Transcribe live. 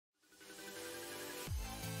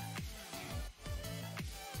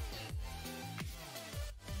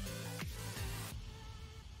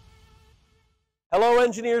Hello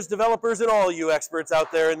engineers, developers, and all you experts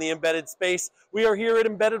out there in the embedded space. We are here at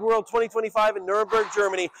Embedded World 2025 in Nuremberg,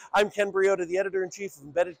 Germany. I'm Ken Briota, the editor-in-chief of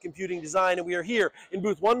Embedded Computing Design, and we are here in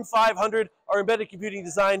booth 1500, our Embedded Computing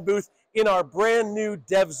Design booth, in our brand new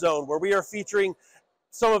Dev Zone, where we are featuring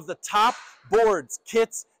some of the top boards,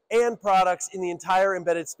 kits, and products in the entire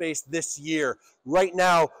embedded space this year. Right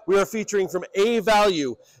now, we are featuring from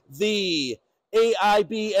Avalue the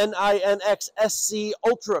AIB-NINX-SC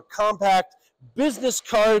Ultra Compact business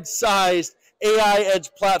card sized AI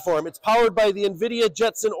Edge platform. It's powered by the NVIDIA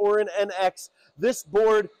Jetson Orin NX. This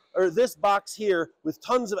board, or this box here, with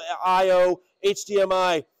tons of I/O,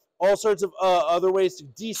 HDMI, all sorts of other ways to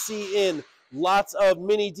DC in, lots of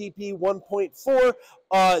mini DP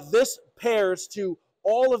 1.4. This pairs to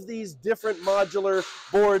all of these different modular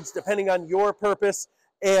boards depending on your purpose.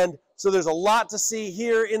 And so there's a lot to see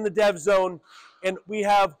here in the Dev Zone, and we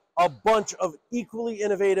have a bunch of equally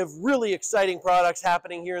innovative, really exciting products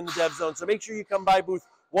happening here in the Dev Zone. So make sure you come by booth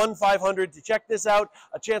 1500 to check this out,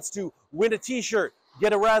 a chance to win a t-shirt,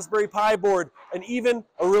 get a Raspberry Pi board, and even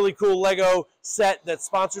a really cool Lego set that's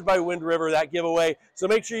sponsored by Wind River, that giveaway. So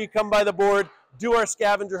make sure you come by the board, do our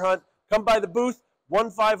scavenger hunt, come by the booth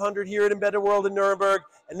 1500 here at Embedded World in Nuremberg,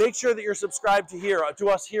 and make sure that you're subscribed to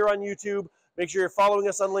us here on YouTube. Make sure you're following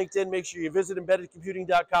us on LinkedIn. Make sure you visit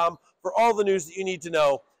embeddedcomputing.com for all the news that you need to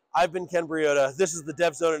know. I've been Ken Briota. This is the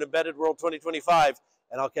Dev Zone in Embedded World 2025,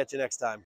 and I'll catch you next time.